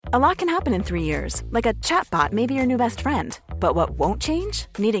A lot can happen in 3 years, like a chatbot may be your new best friend. But what won't change?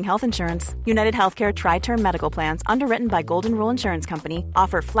 Needing health insurance. United Healthcare Tri-Term Medical Plans, underwritten by Golden Rule Insurance Company,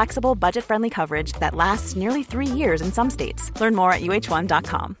 offer flexible, budget-friendly coverage that lasts nearly 3 years in some states. Learn more at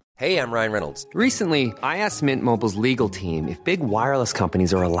uh1.com. Hey, I'm Ryan Reynolds. Recently, I asked Mint Mobile's legal team if big wireless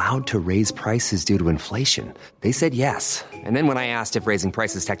companies are allowed to raise prices due to inflation. They said yes. And then when I asked if raising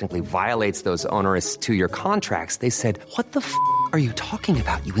prices technically violates those onerous 2-year contracts, they said, "What the f*** are you talking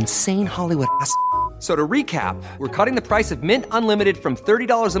about, you insane Hollywood ass?" So to recap, we're cutting the price of Mint Unlimited from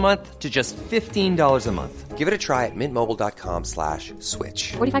 $30 a month to just $15 a month. Give it a try at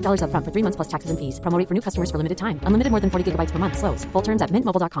mintmobile.com/switch. $45 up front for 3 months plus taxes and fees. Promo rate for new customers for limited time. Unlimited more than 40 gigabytes per month. Slows full terms at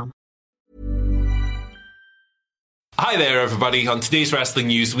mintmobile.com. Hi there, everybody. On today's wrestling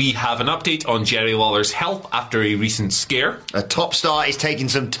news, we have an update on Jerry Lawler's health after a recent scare. A top star is taking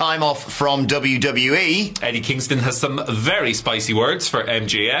some time off from WWE. Eddie Kingston has some very spicy words for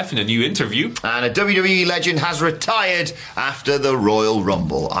MJF in a new interview. And a WWE legend has retired after the Royal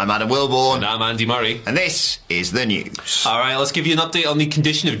Rumble. I'm Adam Wilborn. And I'm Andy Murray. And this is the news. All right, let's give you an update on the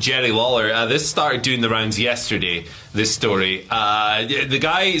condition of Jerry Lawler. This started doing the rounds yesterday, this story. The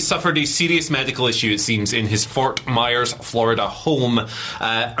guy suffered a serious medical issue, it seems, in his Fort Myers, Florida home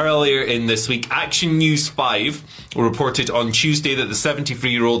earlier in this week. Action News 5 reported on Tuesday that the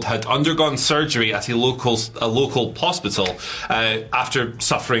 73-year-old had undergone surgery at a local hospital after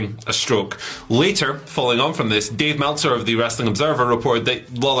suffering a stroke. Later, following on from this, Dave Meltzer of the Wrestling Observer reported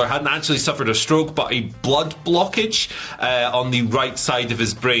that Lawler hadn't actually suffered a stroke but a blood blockage on the right side of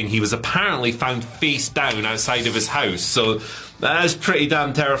his brain. He was apparently found face down outside of his house. So that is pretty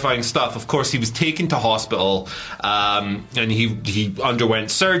damn terrifying stuff. Of course, he was taken to hospital and he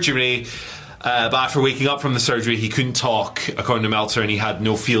underwent surgery. But after waking up from the surgery, he couldn't talk, according to Meltzer, and he had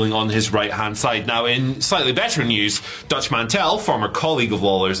no feeling on his right-hand side. Now, in slightly better news, Dutch Mantel, former colleague of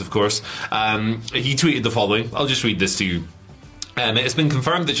Lawler's, of course, he tweeted the following. I'll just read this to you. It's been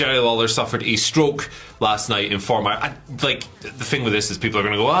confirmed that Jerry Lawler suffered a stroke last night in Fort Myers. The thing with this is people are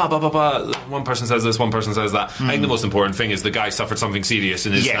going to go, blah, blah, blah. One person says this, one person says that. I think the most important thing is the guy suffered something serious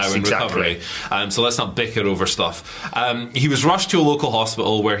and is now in recovery. So let's not bicker over stuff. He was rushed to a local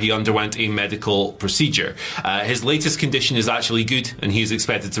hospital where he underwent a medical procedure. His latest condition is actually good and he's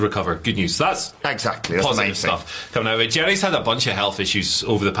expected to recover. Good news. So that's positive stuff coming out of it. Jerry's had a bunch of health issues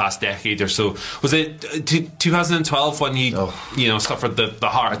over the past decade or so. Was it 2012 when he suffered the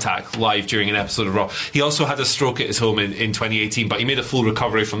heart attack live during an episode of Raw? He also had a stroke at his home in 2018, but he made a full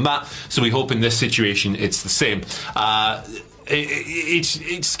recovery from that. So we hope in this situation it's the same.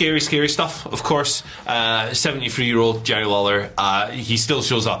 It's scary stuff, of course. 73-year-old Jerry Lawler, he still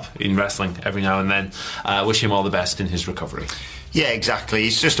shows up in wrestling every now and then. Wish him all the best in his recovery. Yeah, exactly.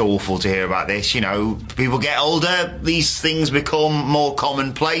 It's just awful to hear about this. People get older, these things become more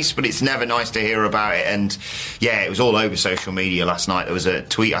commonplace, but it's never nice to hear about it. And yeah, it was all over social media last night. There was a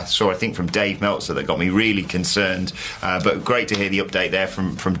tweet I saw, I think, from Dave Meltzer that got me really concerned. But great to hear the update there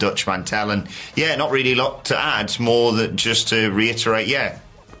from Dutch Mantel. And yeah, not really a lot to add, more than just to reiterate, get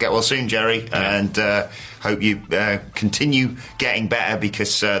well soon, Jerry. Yeah. And hope you continue getting better,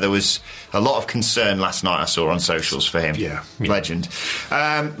 because there was a lot of concern last night I saw on socials for him. Yeah. Legend.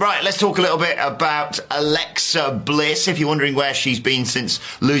 Right, let's talk a little bit about Alexa Bliss. If you're wondering where she's been since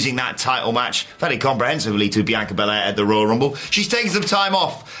losing that title match fairly comprehensively to Bianca Belair at the Royal Rumble, she's taking some time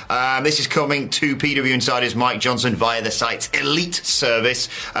off. This is coming to PW Insider's Mike Johnson via the site's Elite service.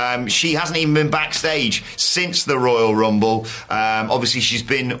 She hasn't even been backstage since the Royal Rumble. Obviously, she's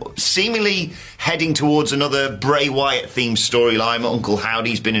been seemingly heading towards another Bray Wyatt themed storyline. Uncle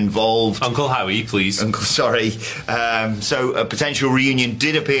Howdy's been involved. Uncle Howie, please. So a potential reunion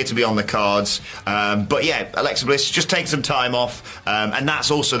did appear to be on the cards. But yeah, Alexa Bliss just taking some time off. And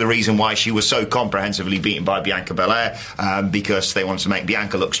that's also the reason why she was so comprehensively beaten by Bianca Belair, because they wanted to make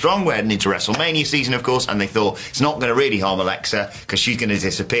Bianca look strong. We're heading into WrestleMania season, of course, and they thought it's not going to really harm Alexa because she's going to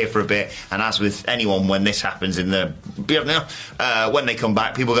disappear for a bit. And as with anyone, when this happens when they come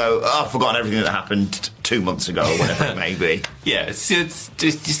back, people go, oh, I've forgotten everything that happened 2 months ago or whatever it may be. Yeah, it's just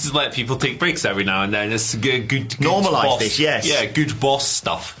to let people take breaks every now and then. It's good normalise boss. This, yes. Yeah, good boss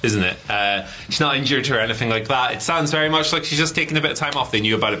stuff, isn't it? She's not injured or anything like that. It sounds very much like she's just taking a bit of time off. They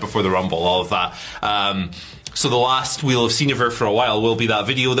knew about it before the Rumble, all of that. So the last we'll have seen of her for a while will be that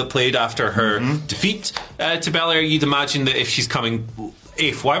video that played after her defeat to Belair. You'd imagine that if she's coming...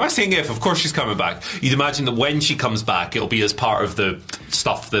 Why am I saying if? Of course she's coming back. You'd imagine that when she comes back, it'll be as part of the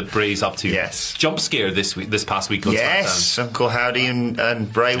stuff that Bray's up to. Yes. Jump scare this past week on Yes, SmackDown. Uncle Howdy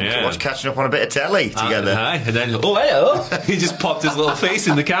and Bray was catching up on a bit of telly together. And then, oh, hello. He just popped his little face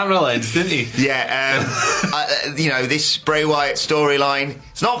in the camera lens, didn't he? Yeah. This Bray Wyatt storyline,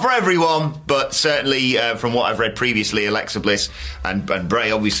 It's not for everyone, but certainly from what I've read previously, Alexa Bliss and Bray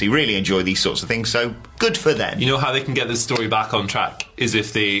obviously really enjoy these sorts of things, so good for them. You know how they can get this story back on track is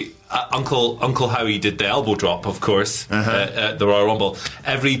if they... Uncle Howie did the elbow drop, of course, at the Royal Rumble.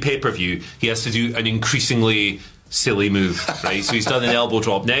 Every pay-per-view, he has to do an increasingly silly move, right? So he's done an elbow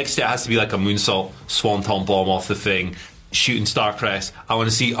drop. Next, it has to be like a moonsault, swanton bomb off the thing, shooting star press. I want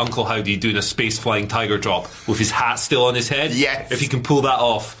to see Uncle Howdy doing a space flying tiger drop with his hat still on his head. Yes. If he can pull that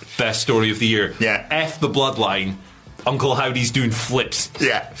off, best story of the year. Yeah. F the bloodline. Uncle Howdy's doing flips.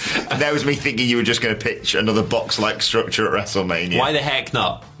 Yeah. And that was me thinking you were just going to pitch another box-like structure at WrestleMania. Why the heck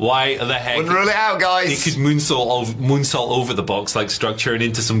not? Why the heck? Wouldn't rule it out, guys. They could moonsault over the box-like structure and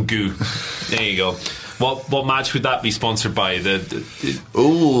into some goo. There you go. What match would that be sponsored by? The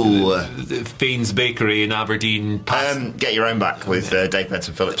Fane's Bakery in Aberdeen. Get your own back with Dave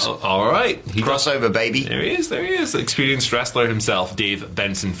Benson Phillips. All right. Crossover, baby. There he is. Experienced wrestler himself, Dave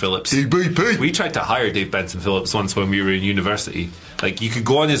Benson Phillips. DBP. We tried to hire Dave Benson Phillips once when we were in university. Like, you could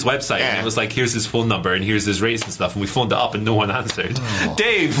go on his website and it was like, here's his phone number and here's his rates and stuff, and we phoned it up and no one answered.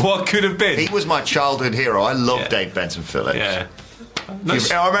 Dave, what could have been? He was my childhood hero. I love Dave Benson Phillips. Yeah.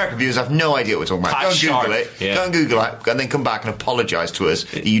 Our American viewers have no idea what we're talking about. Go and Google it, and then come back and apologise to us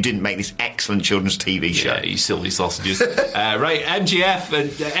that you didn't make this excellent children's TV show. Yeah, you silly sausages. Right, MJF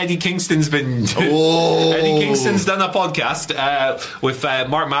and Eddie Kingston's been... Eddie Kingston's done a podcast with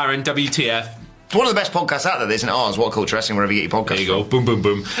Mark Maron, WTF. It's one of the best podcasts out there, isn't it? Ours, What Culture Wrestling, wherever you get your podcast. There you go. Boom, boom,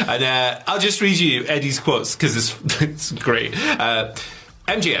 boom. And I'll just read you Eddie's quotes, because it's great.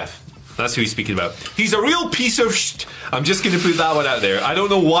 MJF. That's who he's speaking about. He's a real piece of shit. I'm just going to put that one out there. I don't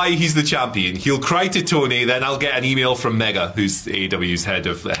know why he's the champion. He'll cry to Tony, then I'll get an email from Mega, who's AEW's head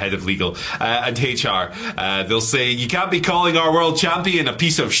of legal, and HR. They'll say, you can't be calling our world champion a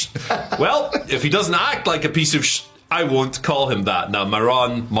piece of shit. Well, if he doesn't act like a piece of shit, I won't call him that. Now,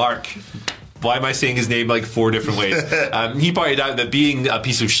 Mark... Why am I saying his name like 4 different ways? He pointed out that being a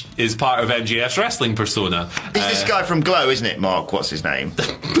piece of is part of MJF's wrestling persona. It's this guy from Glow, isn't it, Mark? What's his name?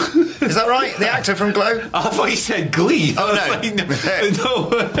 Is that right? The actor from Glow? I thought he said Glee. Oh, no. Like, no.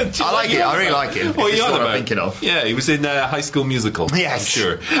 I like it. I really like him. What are you on about? I'm thinking of. Yeah, he was in High School Musical. Yes.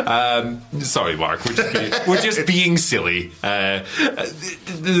 I'm sure. Sorry, Mark. We're just being silly.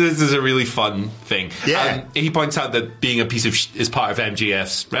 This is a really fun thing. Yeah. He points out that being a piece of is part of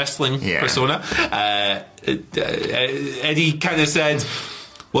MJF's wrestling persona. Eddie kind of said,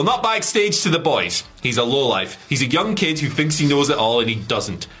 well, not backstage to the boys. He's a lowlife. He's a young kid who thinks he knows it all and he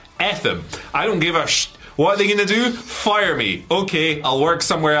doesn't. F him. I don't give a What are they going to do? Fire me. Okay, I'll work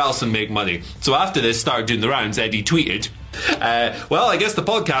somewhere else and make money. So after this started doing the rounds, Eddie tweeted, well, I guess the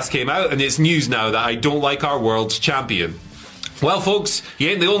podcast came out and it's news now that I don't like our world's champion. Well, folks, you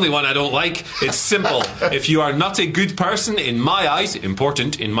ain't the only one I don't like. It's simple. If you are not a good person in my eyes,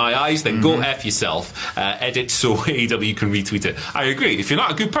 important in my eyes, then go F yourself. Edit so AEW can retweet it. I agree. If you're not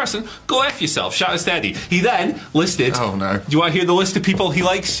a good person, go F yourself. Shout out to Eddie. He then listed... Oh, no. Do you want to hear the list of people he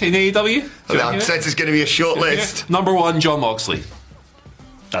likes in AEW? I sense it's going to be a short list. Number 1, Jon Moxley.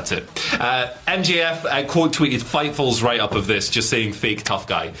 That's it. MJF quote tweeted Fightful's write-up of this, just saying fake tough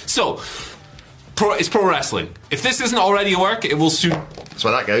guy. So... It's pro wrestling. If this isn't already a work, it will soon... That's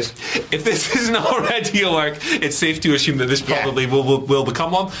where that goes. If this isn't already a work, it's safe to assume that this probably will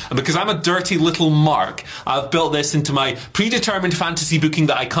become one. And because I'm a dirty little mark, I've built this into my predetermined fantasy booking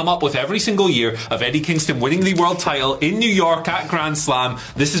that I come up with every single year of Eddie Kingston winning the world title in New York at Grand Slam.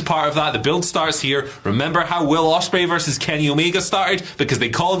 This is part of that. The build starts here. Remember how Will Ospreay versus Kenny Omega started? Because they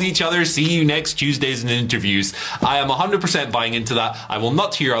called each other, see you next Tuesdays in interviews. I am 100% buying into that. I will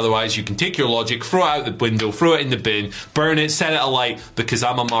not hear otherwise. You can take your logic, throw it out the window, throw it in the bin, burn it, set it alight, because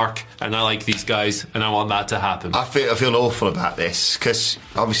I'm a mark and I like these guys and I want that to happen. I feel awful about this because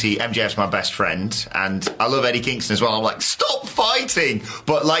obviously MJF's my best friend and I love Eddie Kingston as well. I'm like, stop fighting!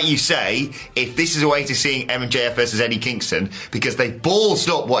 But like you say, if this is a way to seeing MJF versus Eddie Kingston, because they ballsed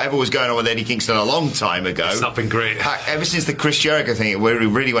up whatever was going on with Eddie Kingston a long time ago. It's not been great. Ever since the Chris Jericho thing, where he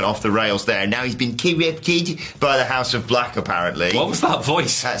really went off the rails there. Now he's been corrupted by the House of Black, apparently. What was that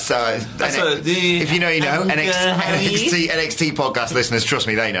voice? If you know, you know. NXT podcast listeners, trust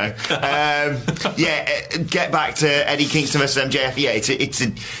me, they know. Get back to Eddie Kingston versus MJF. Yeah,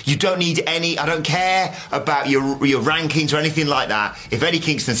 you don't need any. I don't care about your rankings or anything like that. If Eddie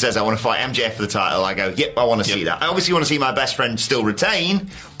Kingston says I want to fight MJF for the title, I go, yep, I want to see that. I obviously want to see my best friend still retain,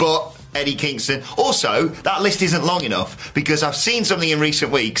 but Eddie Kingston. Also, that list isn't long enough because I've seen something in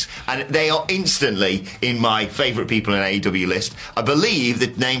recent weeks and they are instantly in my favourite people in AEW list. I believe the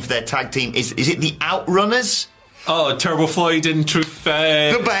name for their tag team is it the Outrunners? Oh, Turbo Floyd and Truth...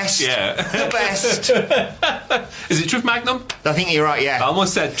 The best. Yeah. The best. Is it Truth Magnum? I think you're right, yeah. I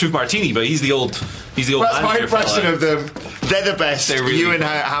almost said Truth Martini, but he's the old That's my manager impression fella. of them. They're the best. They're really you and good.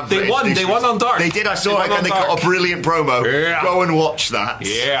 have They won on Dark. They did. I saw They it won and they on got Dark. a brilliant promo. Yeah. Go and watch that.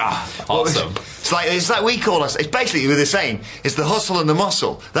 Yeah. Awesome. It's like we call us. It's basically we're the same. It's the hustle and the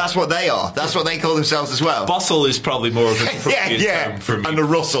muscle. That's what they are. That's what they call themselves as well. Bustle is probably more of an appropriate term for me. And the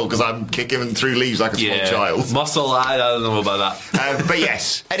rustle because I'm kicking through leaves like a small child. Muscle, I don't know about that. But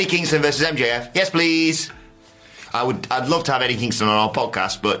yes, Eddie Kingston versus MJF. Yes, please. I'd love to have Eddie Kingston on our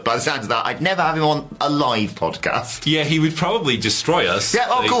podcast, but by the sounds of that, I'd never have him on a live podcast. Yeah, he would probably destroy us. Yeah,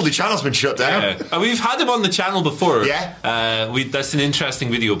 cool. The channel's been shut down. Yeah. And we've had him on the channel before. Yeah. That's an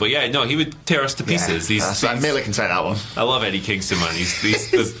interesting video, but yeah, no, he would tear us to pieces. Miller can say that one. I love Eddie Kingston, man. He's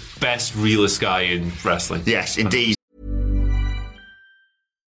the best, realest guy in wrestling. Yes, indeed.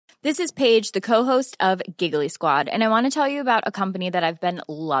 This is Paige, the co-host of Giggly Squad, and I want to tell you about a company that I've been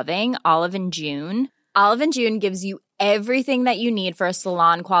loving, Olive & June. Olive & June gives you everything that you need for a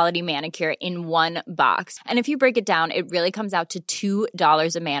salon-quality manicure in one box. And if you break it down, it really comes out to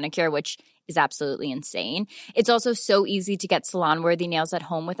 $2 a manicure, which is absolutely insane. It's also so easy to get salon-worthy nails at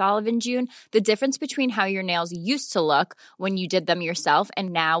home with Olive & June. The difference between how your nails used to look when you did them yourself and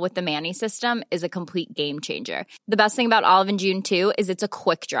now with the Mani system is a complete game changer. The best thing about Olive & June, too, is it's a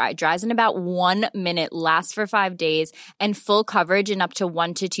quick dry. Dries in about 1 minute, lasts for 5 days, and full coverage in up to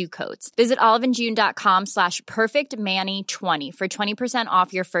 1 to 2 coats. Visit oliveandjune.com/perfectmani20 for 20%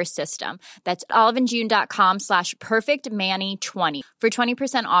 off your first system. That's oliveandjune.com/perfectmani20 for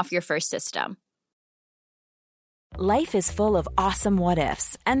 20% off your first system. Life is full of awesome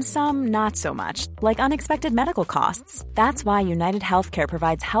what-ifs, and some not so much, like unexpected medical costs. That's why United Healthcare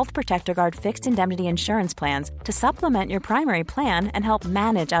provides Health Protector Guard fixed indemnity insurance plans to supplement your primary plan and help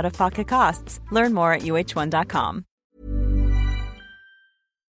manage out-of-pocket costs. Learn more at uh1.com.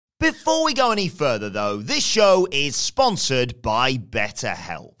 Before we go any further, though, this show is sponsored by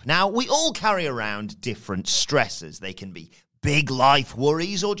BetterHelp. Now, we all carry around different stressors. They can be big life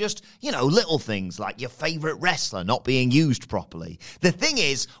worries or just, little things like your favorite wrestler not being used properly. The thing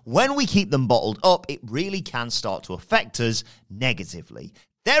is, when we keep them bottled up, it really can start to affect us negatively.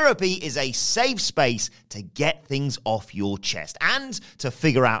 Therapy is a safe space to get things off your chest and to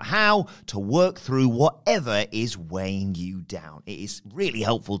figure out how to work through whatever is weighing you down. It is really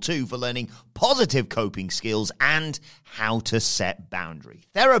helpful too for learning positive coping skills and how to set boundaries.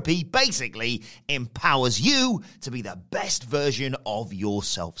 Therapy basically empowers you to be the best version of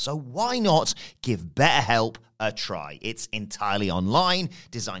yourself. So why not give BetterHelp a try? It's entirely online,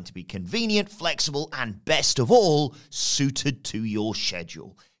 designed to be convenient, flexible, and best of all, suited to your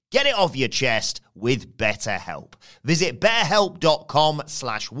schedule. Get it off your chest with BetterHelp. Visit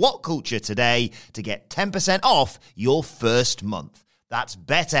betterhelp.com/whatculture today to get 10% off your first month. That's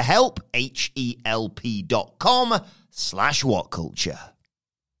BetterHelp, HELP.com/whatculture.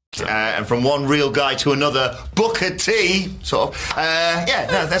 And from one real guy to another, Booker T, sort of.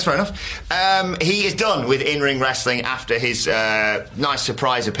 That's fair enough. He is done with in-ring wrestling after his nice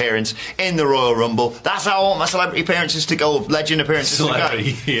surprise appearance in the Royal Rumble. That's how I want my celebrity appearances to go, legend appearances to go. Yeah.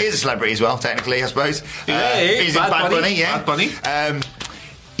 He's a celebrity as well, technically, I suppose. He's in Bad Bunny. yeah. Bad Bunny.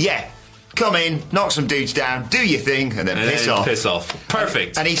 Come in, knock some dudes down, do your thing, and then piss off. Piss off.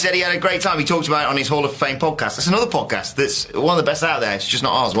 Perfect. And he said he had a great time. He talked about it on his Hall of Fame podcast. That's another podcast that's one of the best out there. It's just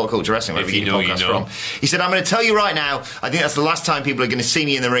not ours, What Culture Wrestling, wherever you get your podcast from. He said, I'm going to tell you right now, I think that's the last time people are going to see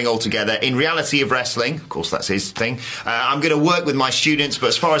me in the ring altogether. In reality of wrestling, of course that's his thing, I'm going to work with my students, but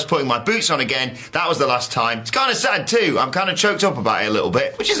as far as putting my boots on again, that was the last time. It's kind of sad too. I'm kind of choked up about it a little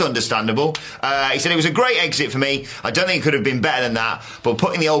bit, which is understandable. He said it was a great exit for me. I don't think it could have been better than that, but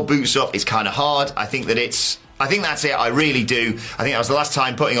putting the old boots up is kind of hard. I think that's it. I really do. I think that was the last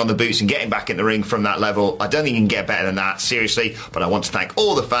time putting on the boots and getting back in the ring from that level. I don't think you can get better than that, seriously. But I want to thank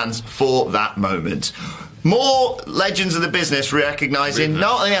all the fans for that moment. More legends of the business recognising,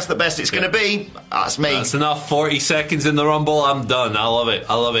 no, I think that's the best it's going to be. That's me. That's enough. 40 seconds in the Rumble, I'm done. I love it.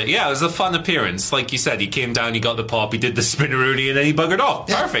 Yeah, it was a fun appearance. Like you said, he came down, he got the pop, he did the spinneroonie, and then he buggered off.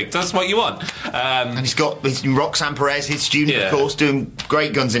 Yeah. Perfect. That's what you want. And he's got Roxanne Perez, his student, of course, doing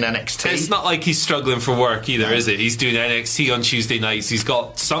great guns in NXT. It's not like he's struggling for work either, is it? He's doing NXT on Tuesday nights. He's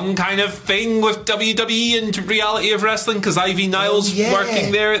got some kind of thing with WWE and reality of wrestling because Ivy Niles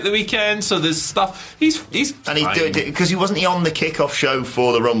working there at the weekend. So there's stuff. He's and he's doing it because he wasn't on the kickoff show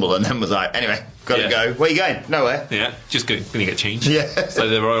for the Rumble, and then was like, anyway, gotta go. Where are you going? Nowhere. Yeah, just gonna get changed. Yeah. So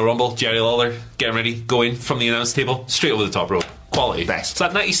the Royal Rumble, Jerry Lawler getting ready, go in from the announce table, straight over the top rope. Quality. Best. Is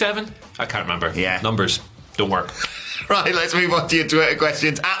that 97? I can't remember. Yeah. Numbers don't work. Right, let's move on to your Twitter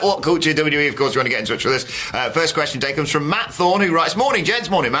questions. At What Culture WWE, of course, you want to get in touch with us. First question today comes from Matt Thorne, who writes, Morning, gents.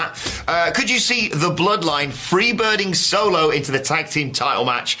 Morning, Matt. Could you see the Bloodline freebirding Solo into the tag team title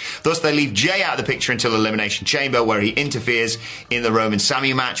match? Thus, they leave Jay out of the picture until Elimination Chamber, where he interferes in the Roman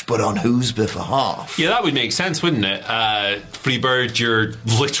Sammy match, but on whose behalf? Yeah, that would make sense, wouldn't it? Freebird your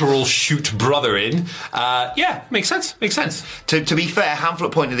literal shoot brother in. Yeah, makes sense. Makes sense. To be fair,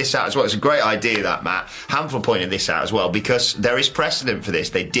 Hamflett pointed this out as well. It's a great idea, that, Matt. Hamflett pointed this out as well, because there is precedent for this.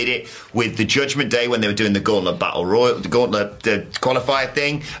 They did it with the Judgment Day when they were doing the Gauntlet Battle Royal, the qualifier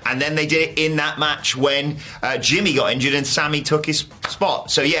thing, and then they did it in that match when Jimmy got injured and Sammy took his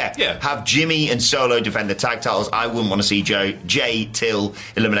spot. So yeah, have Jimmy and Solo defend the tag titles. I wouldn't want to see Jay till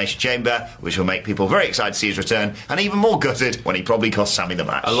Elimination Chamber, which will make people very excited to see his return, and even more gutted when he probably cost Sammy the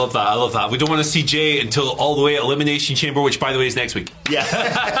match. I love that. We don't want to see Jay until all the way at Elimination Chamber, which, by the way, is next week. Yeah.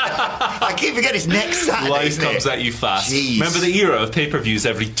 I keep forgetting it's next Saturday. Life comes at you fast. Jeez. Remember the era of pay-per-views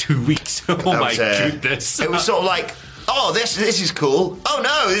every 2 weeks? Oh my goodness. It was sort of like, oh, this is cool. Oh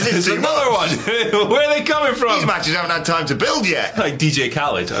no, this is another one. Where are they coming from? These matches haven't had time to build yet. Like DJ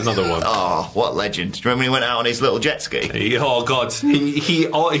Khaled, another one. Oh, what legend! Do you remember when he went out on his little jet ski? Oh god, he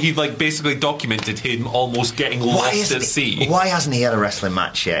like basically documented him almost getting lost at sea. Why hasn't he had a wrestling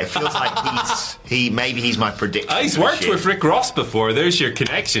match yet? It feels like maybe he's my prediction. He's worked with Rick Ross before. There's your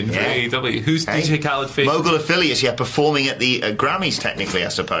connection for AEW. Who's DJ Khaled facing? Mogul Affiliates, performing at the Grammys technically, I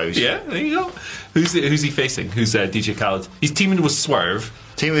suppose. Yeah, there you go. Who's he facing? Who's DJ Khaled? He's teaming with Swerve.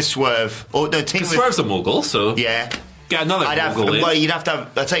 Swerve's a mogul, so yeah. Get another mogul in. Well, you'd have to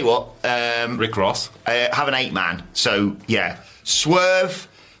have. I'll tell you what. Rick Ross. Have an 8-man. So yeah, Swerve,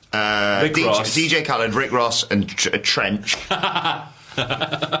 DJ Khaled, Rick Ross, and Trench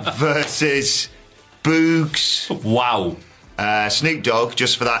versus Boogs. Wow. Snoop Dogg,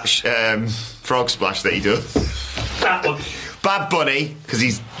 just for that frog splash that he does. That one. Bad Bunny, because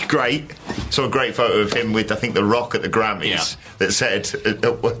he's great. Saw a great photo of him with, I think, The Rock at the Grammys that said, a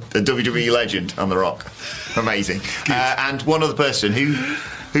WWE legend on The Rock. Amazing. And one other person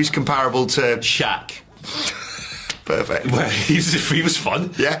who's comparable to Shaq. Perfect. Well, he was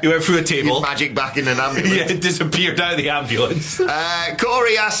fun. Yeah. He went through a table. He's magic back in an ambulance. Yeah, disappeared out of the ambulance.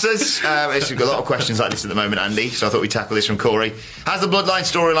 Corey asks us, we've got a lot of questions like this at the moment, Andy, so I thought we'd tackle this from Corey. Has the Bloodline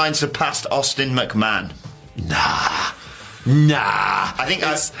storyline surpassed Austin McMahon? Nah. I think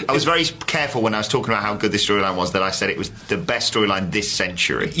I was very careful when I was talking about how good this storyline was, that I said it was the best storyline this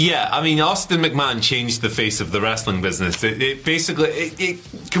century. Yeah, I mean, Austin McMahon changed the face of the wrestling business. It basically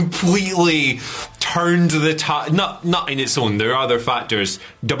completely turned the tide. Not in its own. There are other factors.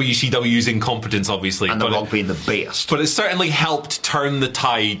 WCW's incompetence, obviously, and The Rock being the best. But it certainly helped turn the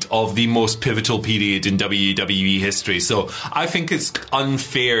tide of the most pivotal period in WWE history. So I think it's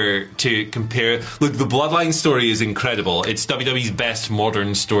unfair to compare. Look, the Bloodline story is incredible. It's WWE's best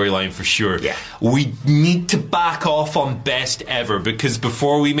modern storyline for sure. Yeah. We need to back off on best ever, because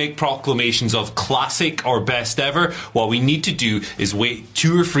before we make proclamations of classic or best ever, what we need to do is wait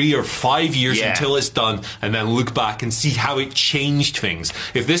 2 or 3 or 5 years until it's done, and then look back and see how it changed things.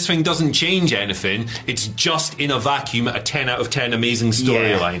 If this thing doesn't change anything, it's just in a vacuum a 10 out of 10 amazing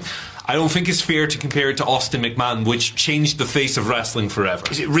storyline. I don't think it's fair to compare it to Austin McMahon, which changed the face of wrestling forever.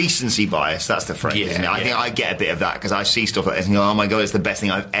 Is it recency bias? That's the phrase, isn't it? I think I get a bit of that, because I see stuff like this and go, oh my god, it's the best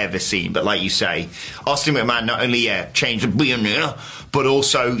thing I've ever seen. But like you say, Austin McMahon not only changed the billionaire, but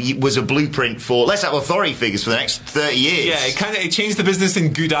also was a blueprint for, let's have authority figures for the next 30 years. Yeah, it changed the business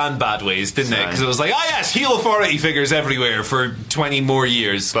in good and bad ways, didn't it? Because it was like, oh yes, heel authority figures everywhere for 20 more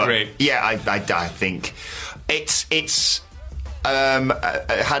years. But great. Yeah, I think it's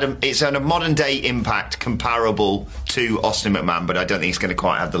had a modern day impact comparable to Austin McMahon, but I don't think it's going to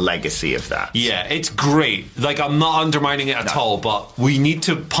quite have the legacy of that. Yeah, it's great. Like, I'm not undermining it at all, but we need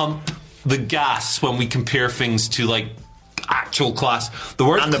to pump the gas when we compare things to, like, actual class. The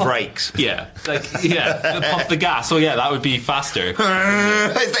word and the brakes. Yeah, pump the gas. Oh yeah, that would be faster.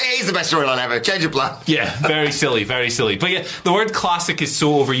 It is the best storyline ever. Change of plan. Yeah, very silly, very silly. But yeah, the word classic is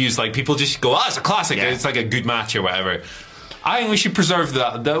so overused. Like, people just go, oh, it's a classic. Yeah. It's like a good match or whatever. I think we should preserve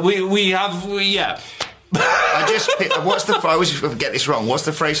that. I always get this wrong. What's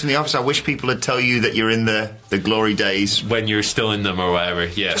the phrase from The Office? I wish people would tell you that you're in the glory days. When you're still in them or whatever,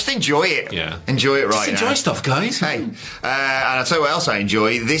 yeah. Just enjoy it. Yeah. Enjoy it right now. Just enjoy stuff, guys. Hey. And I'll tell you what else I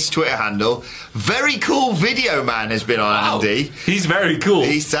enjoy. This Twitter handle. Very cool video man has been on, Andy. He's very cool.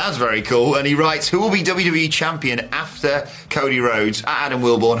 He sounds very cool. And he writes, who will be WWE champion after Cody Rhodes? At Adam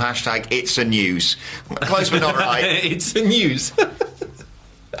Wilborn, # it's a news. Close but not right. It's a news.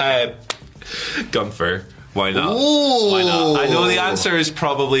 Gunther. Why not? Ooh. Why not? I know the answer is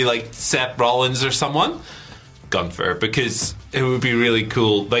probably like Seth Rollins or someone, Gunther, because it would be really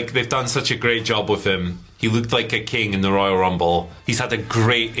cool. Like, they've done such a great job with him. He looked like a king in the Royal Rumble. He's had a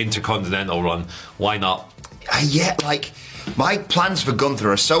great Intercontinental run. Why not? Yeah, like, my plans for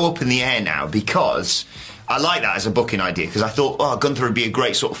Gunther are so up in the air now because I like that as a booking idea, because I thought, Gunther would be a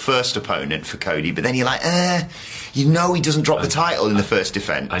great sort of first opponent for Cody, but then you're like, he doesn't drop the title in the first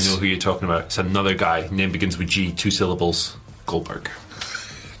defence. I know who you're talking about. It's another guy. Name begins with G, 2 syllables. Goldberg.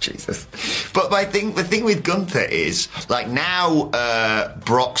 Jesus. But the thing with Gunther is, like, now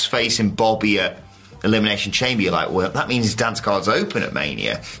Brock's facing Bobby at Elimination Chamber, you're like, well, that means his dance card's open at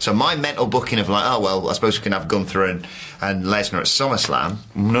Mania. So my mental booking of like, I suppose we can have Gunther and Lesnar at SummerSlam.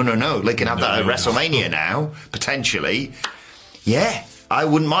 No. They can have that at WrestleMania now, potentially. Yeah, I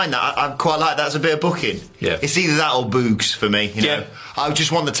wouldn't mind that. I quite like that as a bit of booking. Yeah. It's either that or Boogs for me, you know. I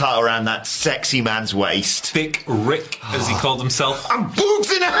just want the title around that sexy man's waist. Thick Rick, as he called himself. I'm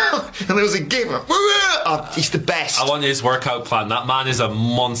Boogsing out! And there was a give. He's the best. I want his workout plan. That man is a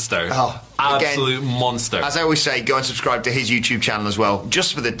monster. Absolute monster. As I always say, go and subscribe to his YouTube channel as well,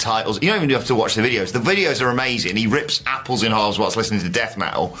 just for the titles. You don't even have to watch the videos. The videos are amazing. He rips apples in halves whilst listening to death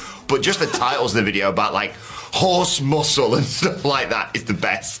metal, but just the titles of the video about, like, horse muscle and stuff like that is the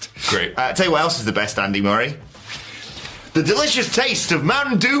best. Great. Tell you what else is the best, Andy Murray. The delicious taste of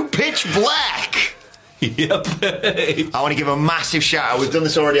Mountain Dew Pitch Black. Yep. I want to give a massive shout out. We've done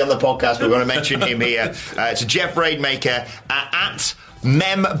this already on the podcast, but we're going to mention him here. To Jeff Raidmaker at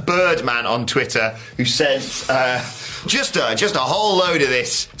MemBirdman on Twitter, who says just a whole load of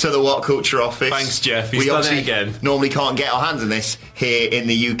this to the What Culture office. Thanks, Jeff. He's We done obviously it again. normally can't get our hands on this here in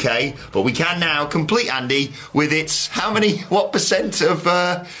the UK, but we can now complete, Andy, with its what percent of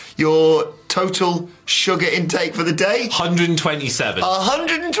your total sugar intake for the day? 127.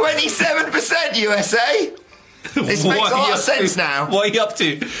 127% USA. This makes a lot of sense now. What are you up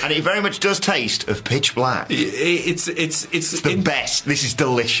to? And it very much does taste of pitch black. It's the best. This is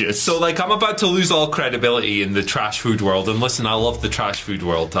delicious. So, like, I'm about to lose all credibility in the trash food world. And listen, I love the trash food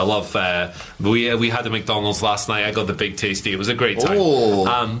world. I love. We had a McDonald's last night. I got the Big Tasty. It was a great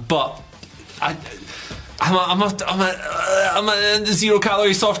time. But I'm a 0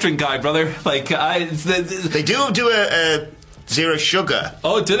 calorie soft drink guy, brother. Like, they do a zero sugar.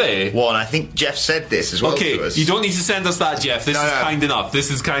 Oh, do they? One, I think Jeff said this as well. Okay, to us. you don't need to send us that, Jeff. This is kind enough.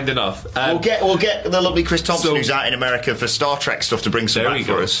 This is kind enough. We'll get the lovely Chris Thompson, who's out in America for Star Trek stuff, to bring some back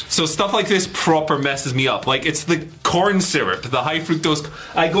for us. So stuff like this proper messes me up. Like, it's the corn syrup, the high fructose.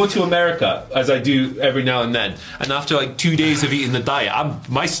 I go to America, as I do every now and then, and after like 2 days of eating the diet,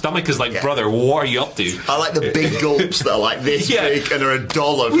 my stomach is like, brother, what are you up to? I like the big gulps that are like this big and are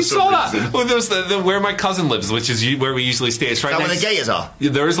 $1 We saw that. Well, there's where my cousin lives, which is where we usually stay. It's right where the gators are.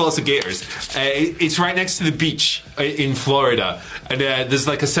 There is lots of gators. It's right next to the beach in Florida, and there's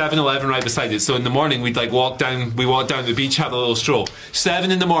like a 7-Eleven right beside it. So in the morning we'd like walk down to the beach, have a little stroll.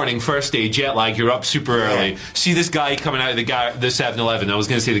 7 in the morning, first day, jet lag. You're up super early. See this guy coming out of the 7-Eleven. I was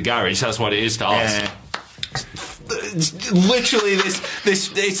going to say the garage. That's what it is to us. Literally this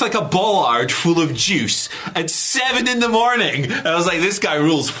it's like a bollard full of juice at 7 in the morning. And I was like, this guy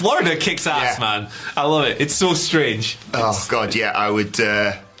rules. Florida kicks ass, man. I love it. It's so strange. Oh god, yeah. I would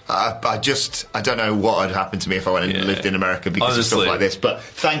I don't know what would happen to me if I went and lived in America because of stuff like this. But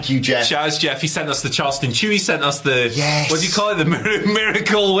thank you, Jeff. Shout out to Jeff. He sent us the Charleston Chew. He sent us the what do you call it? The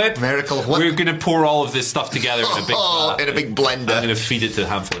Miracle Whip. Miracle Whip. We're going to pour all of this stuff together in a big blender. I'm going to feed it to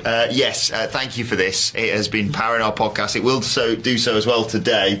Hamflett. Yes, thank you for this. It has been powering our podcast. It will do so as well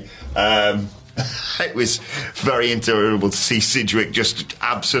today. It was very enjoyable to see Sidgwick just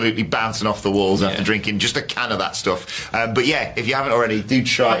absolutely bouncing off the walls after drinking just a can of that stuff. But yeah, if you haven't already, do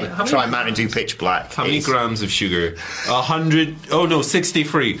try Mountain Dew Pitch Black. How many grams of sugar? 100. Oh no,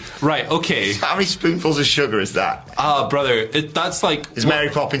 63. Right. Okay. How many spoonfuls of sugar is that? Brother, that's like. Is Mary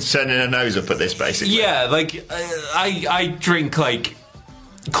Poppins turning her nose up at this, basically? Yeah, like I drink like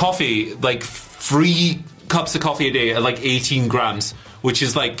coffee, like 3 cups of coffee a day at like 18 grams, which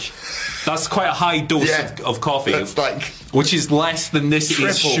is like. That's quite a high dose of coffee. That's like... Which is less than this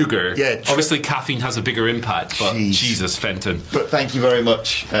is sugar. Yeah, obviously, caffeine has a bigger impact, but Jesus, Fenton. But thank you very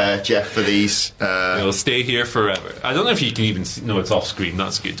much, Jeff, for these. It'll stay here forever. I don't know if you can even see... No, it's off screen.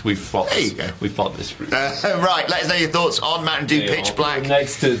 That's good. We've thought this through. Right, let us know your thoughts on Mountain Dew Pitch Black.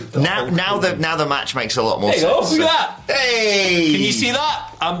 Next to now the match makes a lot more sense. Oh, look at that! Hey! Can you see that?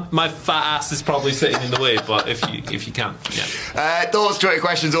 My fat ass is probably sitting in the way, but if you can, thoughts, Twitter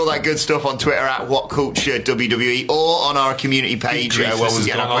questions, all that good stuff on Twitter at WhatCultureWWE or on our community page where we'll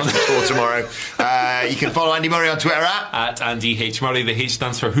get our questions for tomorrow. You can follow Andy Murray on Twitter at Andy H. Murray. The H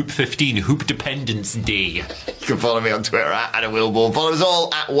stands for Hoop 15, Hoop Dependence Day. You can follow me on Twitter at Adam Wilborn. Follow us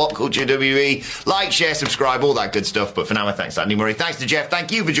all at WhatCultureWE. Like, share, subscribe, all that good stuff. But for now, thanks to Andy Murray. Thanks to Jeff.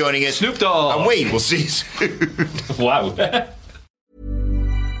 Thank you for joining us. Snoop Dogg. And we will see you soon. Wow.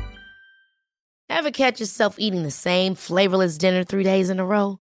 Ever catch yourself eating the same flavorless dinner 3 days in a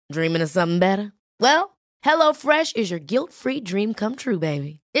row? Dreaming of something better? Well, HelloFresh is your guilt-free dream come true,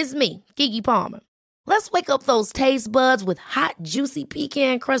 baby. It's me, Keke Palmer. Let's wake up those taste buds with hot, juicy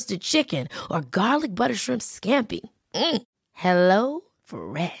pecan-crusted chicken or garlic butter shrimp scampi. Hello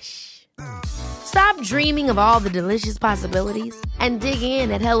Fresh. Stop dreaming of all the delicious possibilities and dig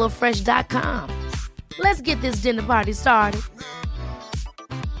in at HelloFresh.com. Let's get this dinner party started.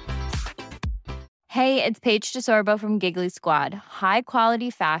 Hey, it's Paige DeSorbo from Giggly Squad. High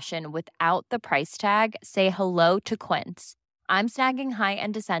quality fashion without the price tag. Say hello to Quince. I'm snagging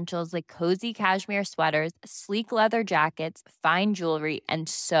high-end essentials like cozy cashmere sweaters, sleek leather jackets, fine jewelry, and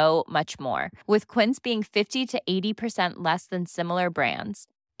so much more. With Quince being 50 to 80% less than similar brands.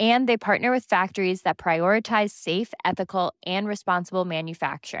 And they partner with factories that prioritize safe, ethical, and responsible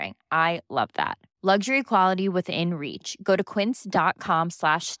manufacturing. I love that. Luxury quality within reach. Go to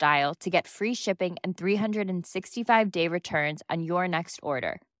quince.com/style to get free shipping and 365-day returns on your next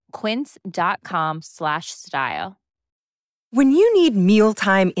order. Quince.com/style. When you need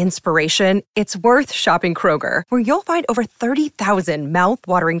mealtime inspiration, it's worth shopping Kroger, where you'll find over 30,000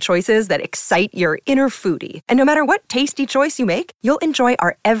 mouth-watering choices that excite your inner foodie. And no matter what tasty choice you make, you'll enjoy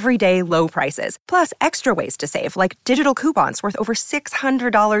our everyday low prices, plus extra ways to save, like digital coupons worth over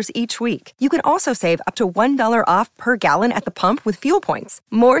 $600 each week. You can also save up to $1 off per gallon at the pump with fuel points.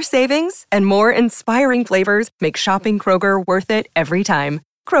 More savings and more inspiring flavors make shopping Kroger worth it every time.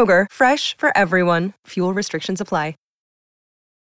 Kroger, fresh for everyone. Fuel restrictions apply.